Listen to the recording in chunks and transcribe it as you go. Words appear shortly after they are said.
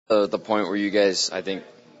The point where you guys, I think,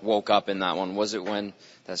 woke up in that one? Was it when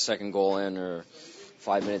that second goal in, or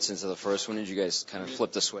 5 minutes into the first one? Did you guys kind of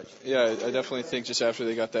flip the switch? Yeah, I definitely think just after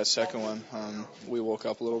they got that second one, we woke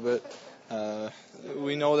up a little bit.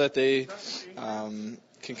 We know that they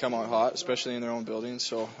can come out hot, especially in their own building,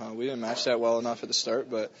 so we didn't match that well enough at the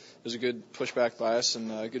start, but it was a good pushback by us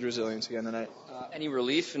and good resilience again tonight. Any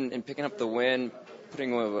relief in picking up the win,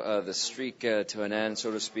 putting the streak to an end,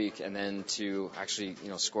 so to speak, and then to actually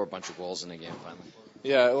score a bunch of goals in the game finally?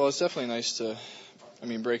 Yeah, well, it's definitely nice to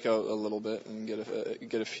break out a little bit and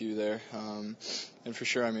get a few there. And for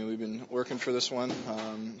sure, we've been working for this one.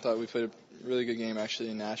 Thought we played a really good game actually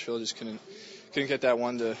in Nashville. Just couldn't get that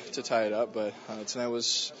one to tie it up. But tonight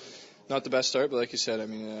was not the best start. But like you said,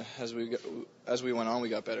 as we went on, we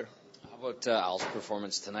got better. How about Al's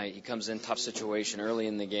performance tonight? He comes in tough situation early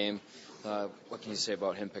in the game. What can you say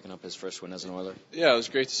about him picking up his first win as an Oiler? Yeah, it was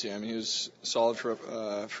great to see. He was solid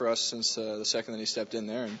for us since the second that he stepped in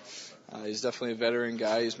there, and he's definitely a veteran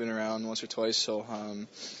guy. He's been around once or twice, so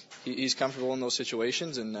he's comfortable in those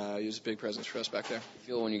situations, and he was a big presence for us back there. I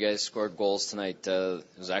feel when you guys scored goals tonight, it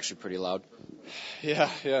was actually pretty loud. Yeah.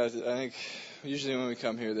 I think usually when we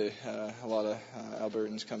come here, a lot of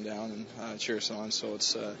Albertans come down and cheer us on. So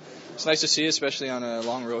it's nice to see, especially on a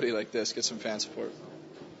long roadie like this, get some fan support.